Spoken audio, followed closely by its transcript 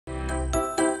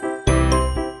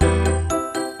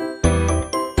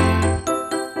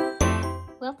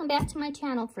Welcome back to my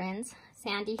channel, friends.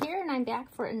 Sandy here, and I'm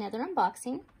back for another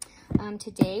unboxing.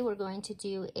 Today we're going to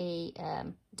do a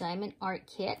diamond art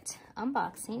kit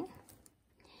unboxing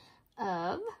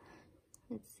of,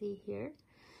 let's see here,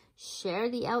 Share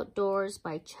the Outdoors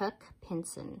by Chuck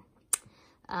Pinson.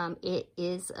 It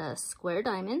is square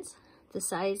diamonds. The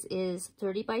size is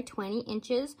 30 by 20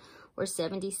 inches or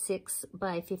 76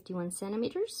 by 51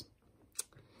 centimeters.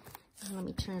 Let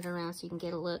me turn it around so you can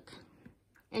get a look.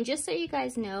 And just so you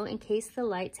guys know, in case the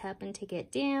lights happen to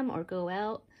get dim or go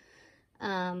out,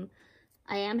 I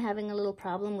am having a little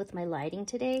problem with my lighting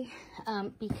today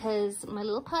because my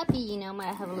little puppy, you know,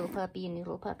 I have a little puppy, a new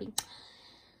little puppy.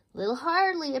 Little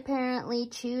Harley apparently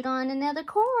chewed on another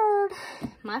cord.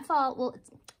 My fault, well,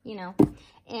 you know.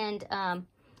 And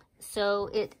so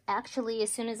it actually, as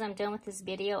soon as I'm done with this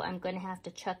video, I'm going to have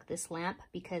to chuck this lamp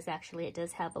because actually it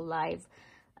does have a live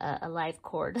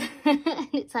cord.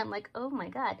 I'm like, oh my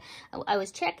God. I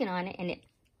was checking on it and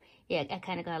I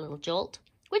kind of got a little jolt,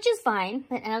 which is fine.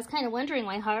 And I was kind of wondering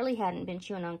why Harley hadn't been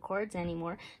chewing on cords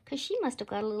anymore, because she must have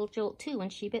got a little jolt too when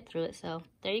she bit through it. So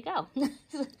there you go.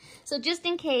 So just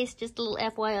in case, just a little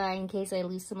FYI, in case I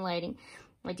lose some lighting,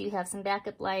 I do have some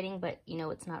backup lighting, but you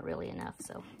know, it's not really enough.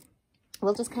 So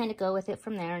we'll just kind of go with it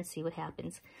from there and see what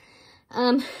happens.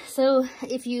 So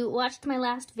if you watched my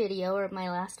last video, or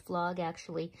my last vlog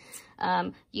actually,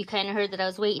 you kind of heard that I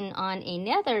was waiting on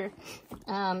another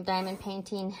diamond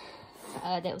painting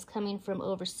that was coming from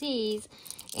overseas,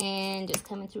 and it was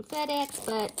coming through FedEx,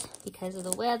 but because of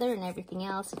the weather and everything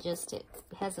else, it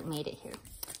hasn't made it here,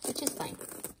 which is fine.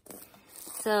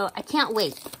 So I can't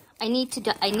wait. I need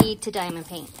to diamond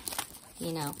paint,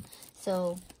 you know.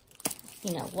 So,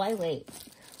 you know, why wait?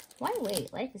 Why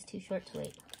wait? Life is too short to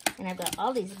wait. And I've got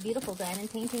all these beautiful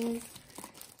diamond paintings,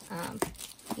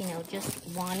 you know, just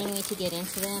wanting me to get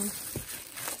into them.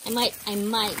 I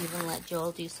might even let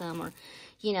Joel do some, or,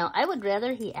 you know, I would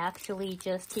rather he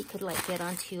could like get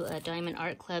onto a diamond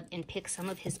art club and pick some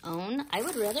of his own. I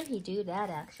would rather he do that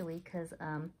actually, because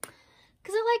I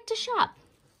like to shop.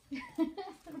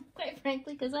 Quite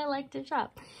frankly, because I like to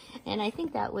shop. And I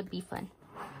think that would be fun.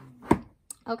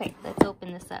 Okay, let's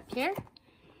open this up here.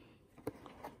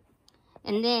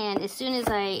 And then, as soon as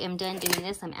I am done doing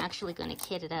this, I'm actually going to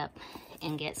kit it up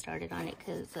and get started on it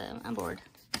because I'm bored.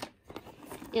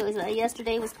 It was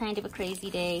yesterday was kind of a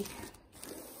crazy day,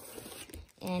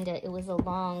 and it was a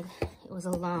long,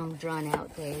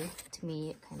 drawn-out day. To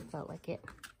me, it kind of felt like it.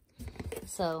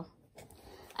 So,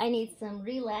 I need some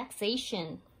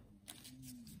relaxation.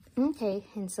 Okay,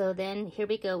 and so then here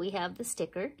we go. We have the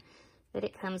sticker that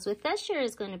it comes with. That sure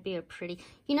is going to be a pretty,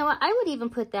 you know what, I would even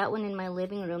put that one in my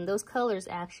living room. Those colors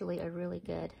actually are really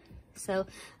good. So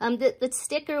the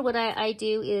sticker, what I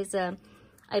do is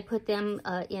I put them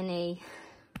in a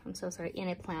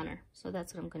planner. So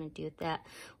that's what I'm going to do with that,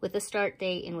 with a start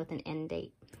date and with an end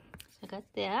date. So I got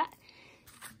that.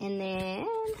 And then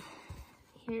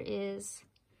here is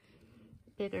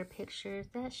a bigger picture.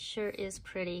 That sure is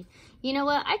pretty. You know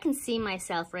what, I can see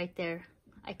myself right there.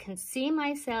 I can see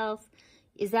myself,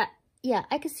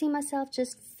 I could see myself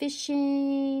just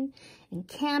fishing and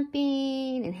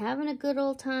camping and having a good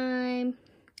old time.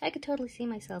 I could totally see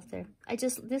myself there. I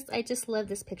just love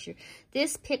this picture.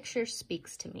 This picture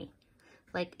speaks to me.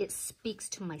 Like, it speaks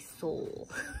to my soul.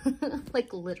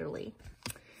 Like, literally.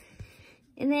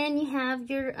 And then you have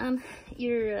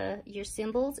your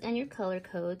symbols and your color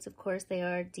codes. Of course, they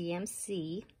are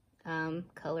DMC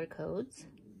color codes.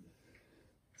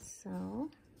 So,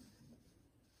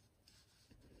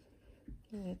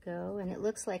 there you go. And it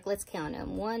looks like, let's count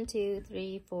them. 1, 2,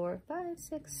 3, 4, 5,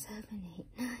 6, 7, 8,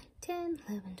 9, 10,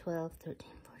 11, 12, 13,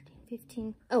 14,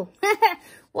 15. Oh,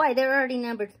 why, they're already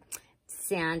numbered.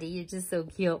 Sandy, you're just so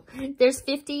cute. There's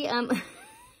 50,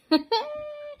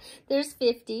 there's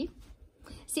 50.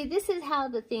 See, this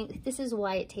is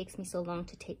why it takes me so long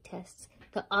to take tests.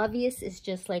 The obvious is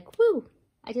just like, whoo,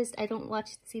 I don't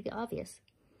see the obvious.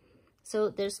 So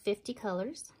there's 50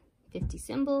 colors, 50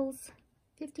 symbols,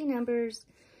 50 numbers,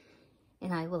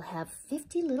 and I will have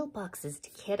 50 little boxes to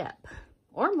kit up,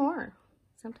 or more.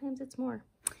 Sometimes it's more.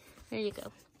 There you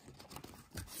go.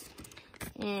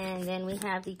 And then we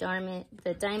have the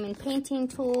diamond painting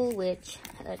tool,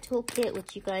 toolkit,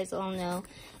 which you guys all know.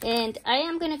 And I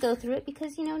am going to go through it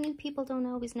because, you know, new people don't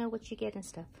always know what you get and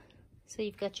stuff. So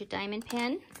you've got your diamond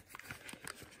pen,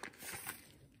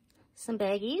 some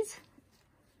baggies.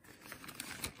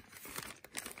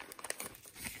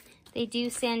 They do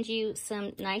send you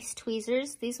some nice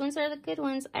tweezers. These ones are the good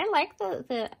ones. I like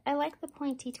the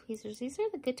pointy tweezers. These are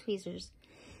the good tweezers.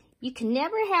 You can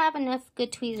never have enough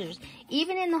good tweezers.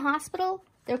 Even in the hospital,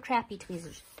 They're crappy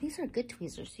tweezers. These are good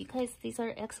tweezers. You guys, these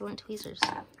are excellent tweezers.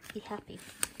 Be happy.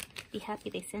 Be happy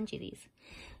they send you these.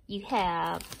 You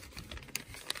have...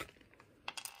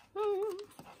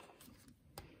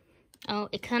 Oh,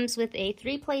 it comes with a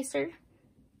 3-placer.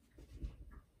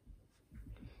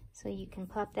 So you can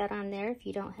pop that on there if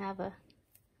you don't have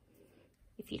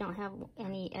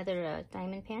any other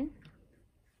diamond pen.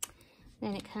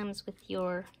 Then it comes with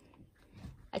your,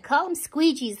 I call them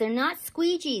squeegees. They're not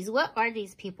squeegees. What are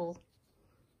these people?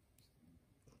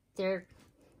 They're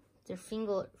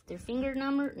finger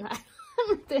number? I don't know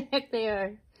what the heck they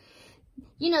are.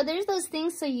 You know, there's those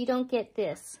things so you don't get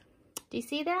this. Do you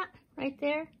see that right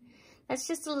there? That's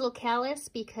just a little callus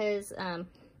because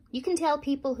you can tell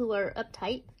people who are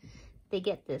uptight, they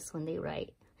get this when they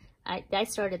write. I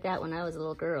started that when I was a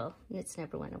little girl, and it's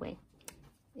never went away.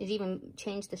 It even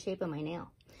changed the shape of my nail.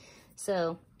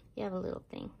 So you have a little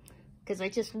thing. Because I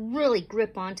just really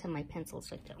grip onto my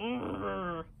pencils like that.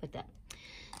 Like that.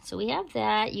 So we have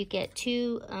that. You get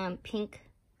 2 pink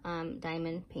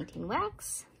diamond painting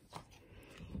wax.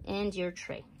 And your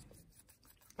tray.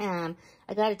 I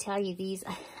gotta tell you, these,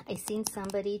 I seen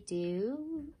somebody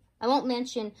do, I won't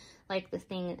mention like the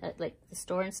thing, like the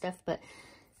store and stuff, but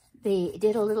they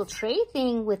did a little tray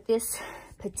thing with this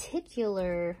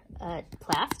particular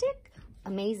plastic.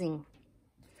 Amazing.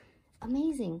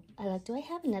 Amazing. Do I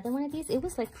have another one of these? It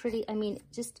was like pretty, I mean,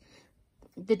 just,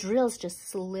 the drills just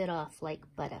slid off like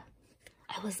butter.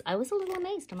 I was a little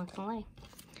amazed, I'm not gonna lie.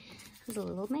 I was a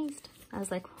little amazed. I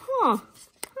was like, huh,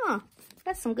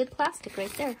 that's some good plastic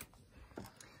right there.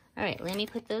 All right, let me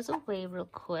put those away real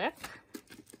quick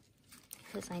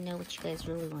because I know what you guys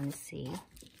really want to see.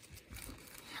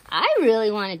 I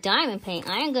really want to diamond paint.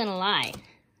 I ain't gonna lie.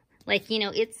 Like, you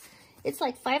know, it's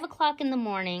like 5 o'clock in the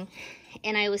morning,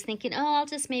 and I was thinking, oh, I'll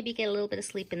just maybe get a little bit of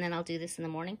sleep, and then I'll do this in the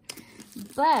morning.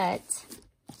 But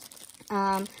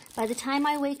by the time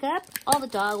I wake up, all the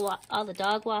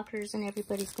dog walkers and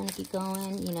everybody's going to be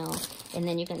going, you know, and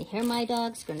then you're going to hear my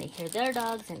dogs, you're going to hear their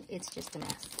dogs, and it's just a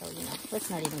mess. So, you know, let's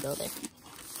not even go there.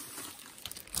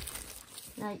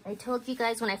 Now, I told you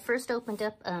guys when I first opened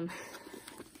up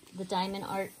the diamond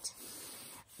art,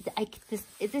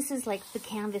 this is like, the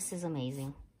canvas is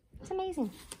amazing. It's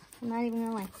amazing. I'm not even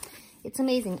going to lie. It's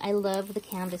amazing. I love the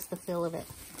canvas, the feel of it.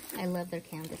 I love their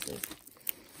canvases.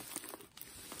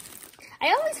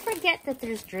 I always forget that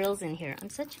there's drills in here. I'm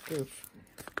such a goof.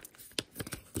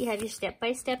 You have your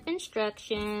step-by-step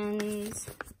instructions.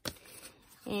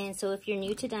 And so if you're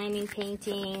new to diamond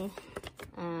painting,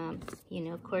 you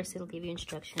know, of course, it'll give you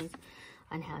instructions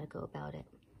on how to go about it.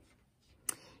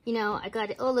 You know, I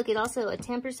got it. Oh, look, it also a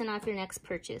 10% off your next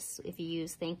purchase if you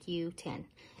use Thank You 10.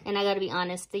 And I got to be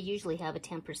honest, they usually have a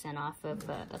 10% off of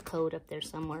a code up there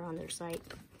somewhere on their site.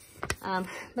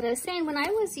 But I was saying, when I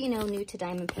was, you know, new to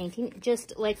diamond painting,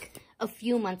 just like a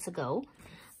few months ago,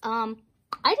 I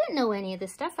didn't know any of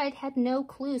this stuff. I'd had no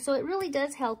clue. So it really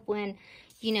does help when,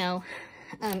 you know,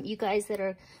 you guys that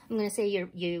are, I'm going to say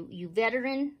you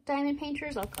veteran diamond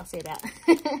painters, I'll say that.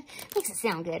 Makes it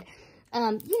sound good.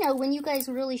 You know, when you guys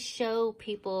really show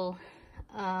people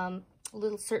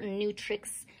little certain new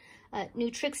tricks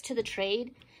to the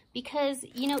trade, because,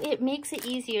 you know, it makes it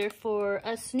easier for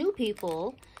us new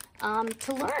people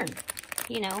to learn,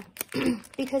 you know,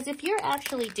 because if you're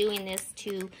actually doing this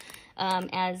to,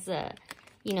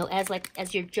 you know,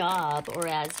 as your job or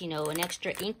as, you know, an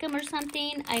extra income or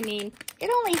something, I mean,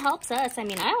 it only helps us. I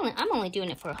mean, I'm only doing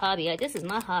it for a hobby. This is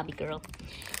my hobby, girl.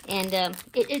 And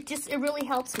it really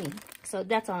helps me. So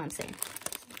that's all I'm saying.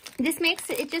 This makes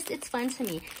it's fun to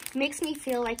me. It makes me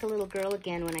feel like a little girl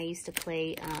again when I used to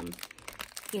play,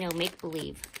 you know,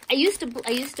 make-believe. I used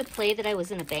to play that I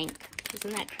was in a bank.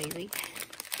 Isn't that crazy?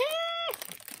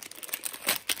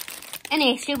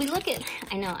 Anyway, should we look at...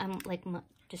 I know, I'm like...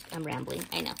 I'm rambling.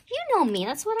 I know. You know me.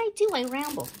 That's what I do. I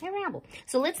ramble.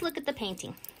 So let's look at the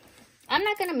painting. I'm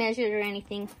not going to measure it or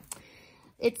anything.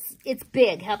 It's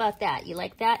big. How about that? You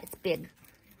like that? It's big.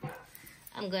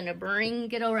 I'm going to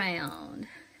bring it around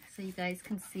so you guys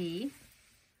can see.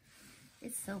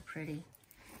 It's so pretty.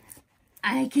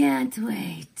 I can't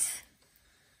wait.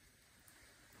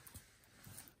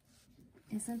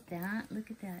 Isn't that? Look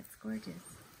at that. It's gorgeous.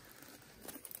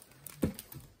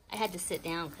 I had to sit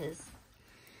down because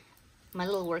my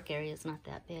little work area is not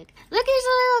that big. Look,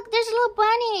 there's a little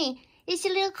bunny. It's a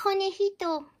little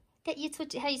conejito.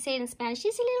 That's how you say it in Spanish.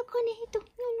 It's a little conejito.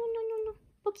 No.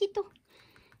 Poquito.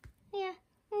 Yeah.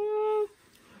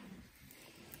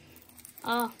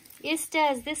 Oh, it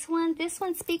does. This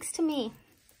one speaks to me.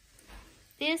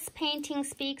 This painting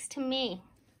speaks to me.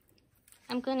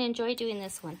 I'm going to enjoy doing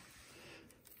this one.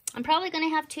 I'm probably going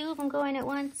to have 2 of them going at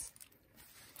once.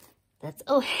 That's,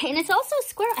 oh, and it's also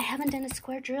square. I haven't done a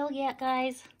square drill yet,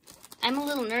 guys. I'm a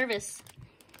little nervous.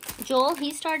 Joel,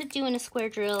 he started doing a square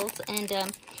drills, and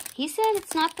he said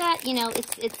it's not that, you know,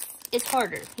 it's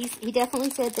harder. He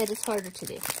definitely said that it's harder to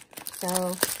do.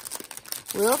 So,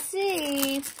 we'll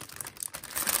see.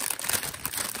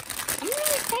 I'm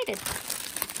really excited.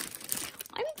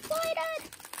 I'm excited.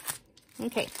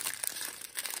 Okay.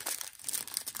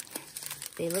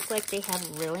 They look like they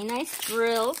have really nice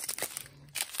drills.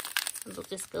 We'll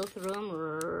just go through them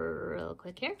real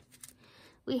quick here.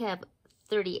 We have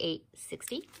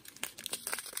 3860,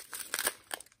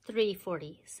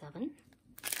 347,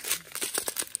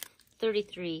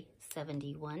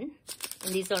 3371,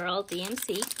 and these are all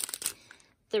DMC.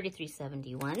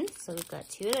 3371, so we've got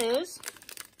two of those.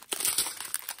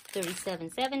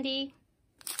 3770,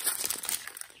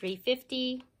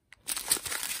 350,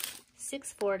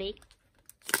 640,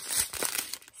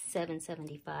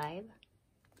 775,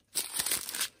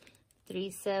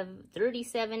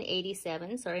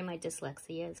 3787. Sorry, my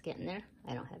dyslexia is getting there.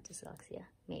 I don't have dyslexia.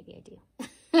 Maybe I do.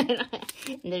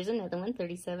 And there's another one,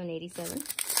 3787.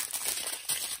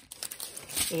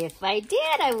 If I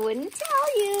did, I wouldn't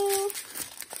tell you.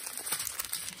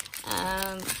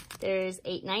 There's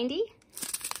 890,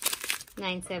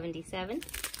 977,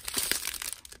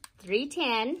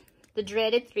 310, the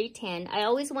dreaded 310. I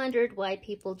always wondered why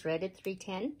people dreaded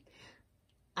 310.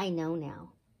 I know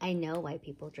now. I know why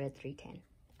people dread 310.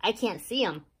 I can't see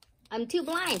them. I'm too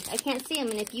blind. I can't see them.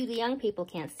 And if you, the young people,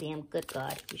 can't see them, good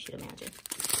God, you should imagine.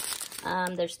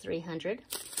 There's 300,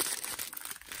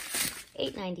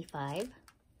 895,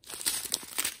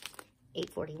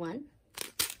 841,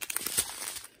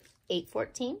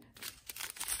 814,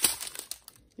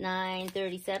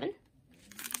 937.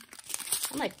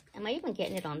 Am I even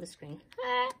getting it on the screen?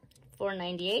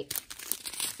 498,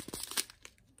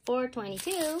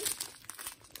 422,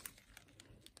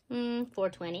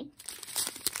 420,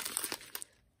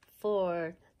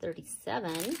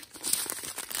 437,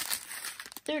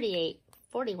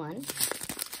 3841,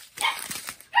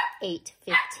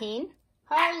 815.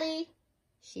 Harley,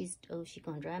 she's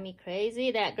gonna drive me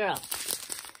crazy, that girl.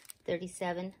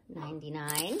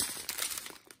 3799,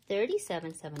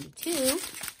 3772,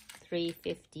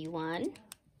 351,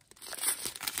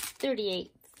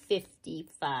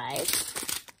 3855,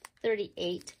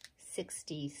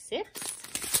 3866,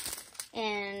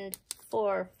 and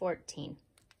 414.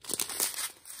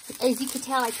 As you can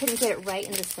tell, I couldn't get it right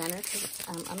in the center because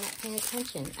I'm not paying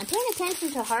attention. I'm paying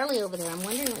attention to Harley over there. I'm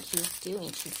wondering what she's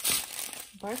doing. She's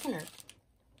barking her.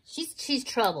 She's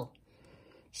trouble.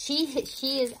 She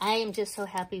is. I am just so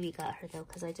happy we got her though,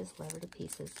 because I just love her to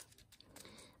pieces.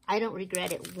 I don't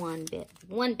regret it one bit.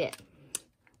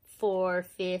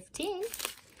 415,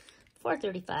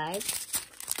 435,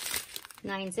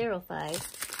 905,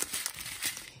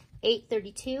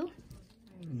 832,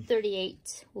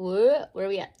 38. Where are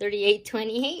we at?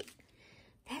 3828.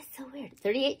 That's so weird.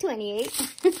 3828,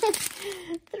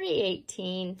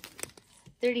 318,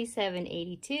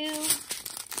 3782.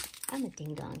 I'm a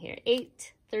ding dong here.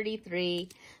 833,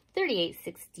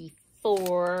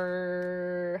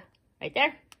 3864. Right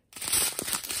there.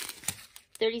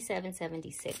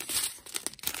 3776,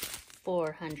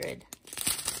 400,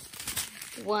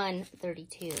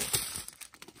 132,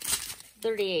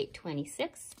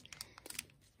 3826,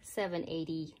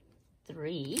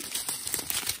 783,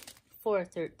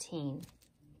 413,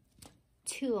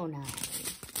 209,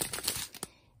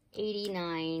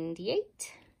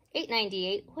 8098,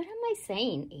 898. What am I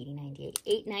saying? 8098,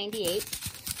 898,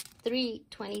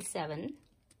 327,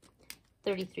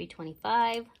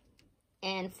 3325,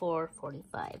 and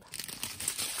 445.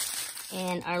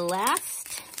 And our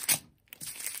last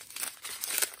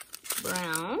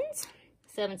browns,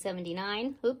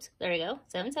 779. Oops, there we go.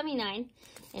 779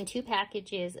 and 2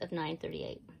 packages of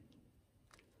 938.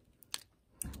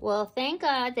 Well, thank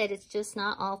God that it's just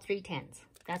not all 310s.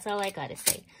 That's all I gotta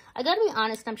say. I gotta be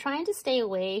honest, I'm trying to stay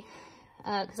away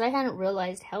because I hadn't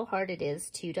realized how hard it is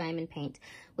to diamond paint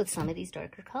with some of these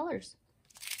darker colors.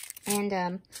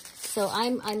 And so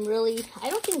I'm really, I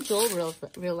don't think Joel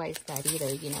realized that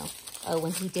either, you know,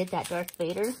 when he did that Darth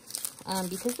Vader,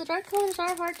 because the dark colors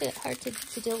are hard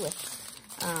to deal with.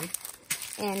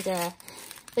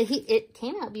 But it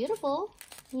came out beautiful,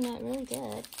 you know, it really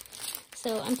did.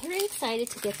 So I'm pretty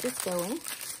excited to get this going.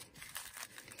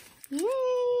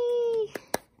 Yay!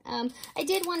 I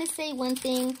did want to say one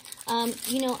thing.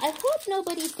 You know, I hope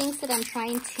nobody thinks that I'm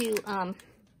trying to,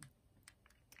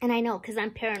 and I know, because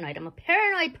I'm paranoid. I'm a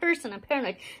paranoid person. I'm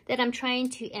paranoid that I'm trying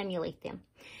to emulate them.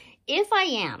 If I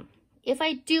am, if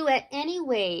I do at any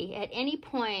way, at any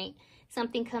point,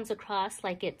 something comes across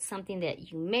like it's something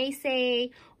that you may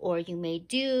say or you may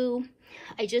do,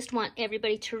 I just want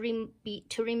everybody to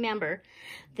remember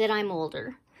that I'm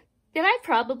older, that I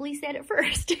probably said it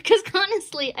first, because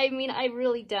honestly, I mean, I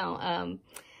really don't.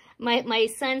 My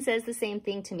son says the same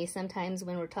thing to me sometimes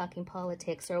when we're talking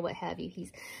politics or what have you.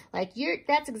 He's like,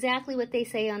 that's exactly what they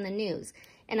say on the news.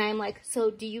 And I'm like,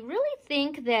 so do you really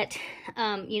think that,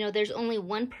 you know, there's only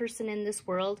one person in this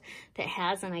world that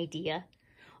has an idea?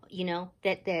 You know,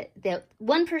 that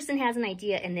one person has an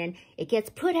idea and then it gets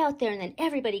put out there and then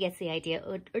everybody gets the idea.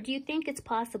 Or do you think it's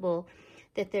possible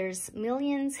that there's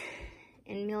millions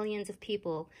and millions of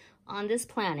people on this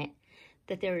planet,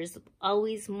 that there is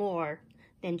always more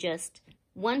than just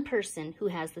one person who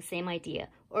has the same idea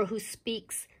or who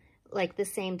speaks like the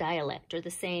same dialect or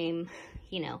the same,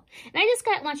 you know? And I just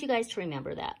want you guys to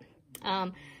remember that.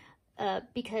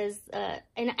 Because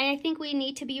and I think we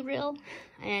need to be real.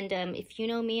 And if you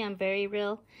know me, I'm very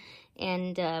real.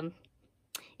 And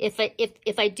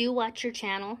if I do watch your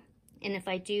channel, and if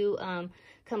I do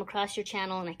come across your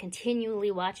channel and I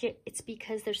continually watch it, it's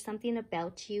because there's something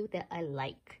about you that I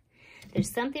like. There's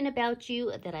something about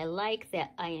you that I like,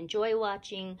 that I enjoy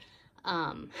watching,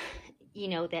 you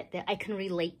know, that I can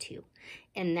relate to.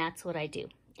 And that's what I do.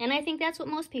 And I think that's what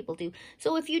most people do.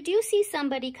 So if you do see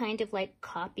somebody kind of like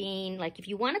copying, like if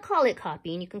you want to call it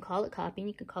copying, you can call it copying,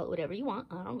 you can call it whatever you want,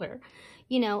 I don't care.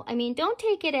 You know, I mean, don't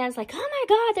take it as like, oh my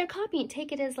God, they're copying.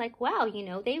 Take it as like, wow, you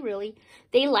know, they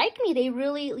like me. They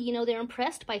really, you know, they're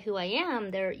impressed by who I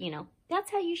am. They're, you know,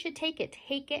 that's how you should take it.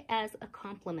 Take it as a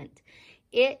compliment.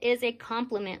 It is a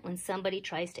compliment when somebody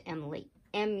tries to emulate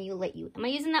you. Am I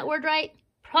using that word right?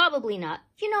 Probably not.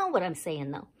 You know what I'm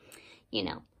saying though. You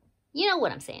know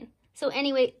what I'm saying. So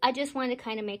anyway, I just wanted to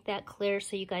kind of make that clear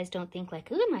so you guys don't think like,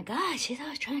 oh my gosh, she's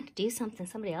always trying to do something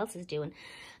somebody else is doing.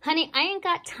 Honey, I ain't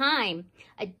got time.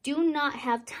 I do not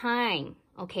have time,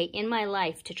 okay, in my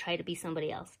life to try to be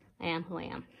somebody else. I am who I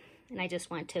am. And I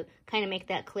just want to kind of make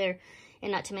that clear.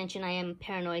 And not to mention I am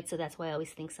paranoid, so that's why I always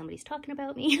think somebody's talking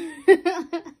about me.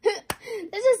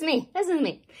 This is me. This is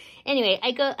me. Anyway,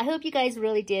 I hope you guys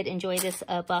really did enjoy this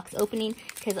box opening,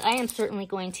 because I am certainly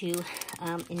going to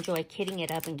enjoy kitting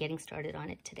it up and getting started on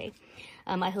it today.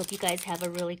 I hope you guys have a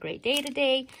really great day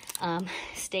today.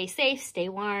 Stay safe, stay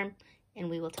warm, and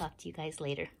we will talk to you guys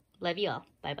later. Love you all.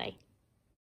 Bye-bye.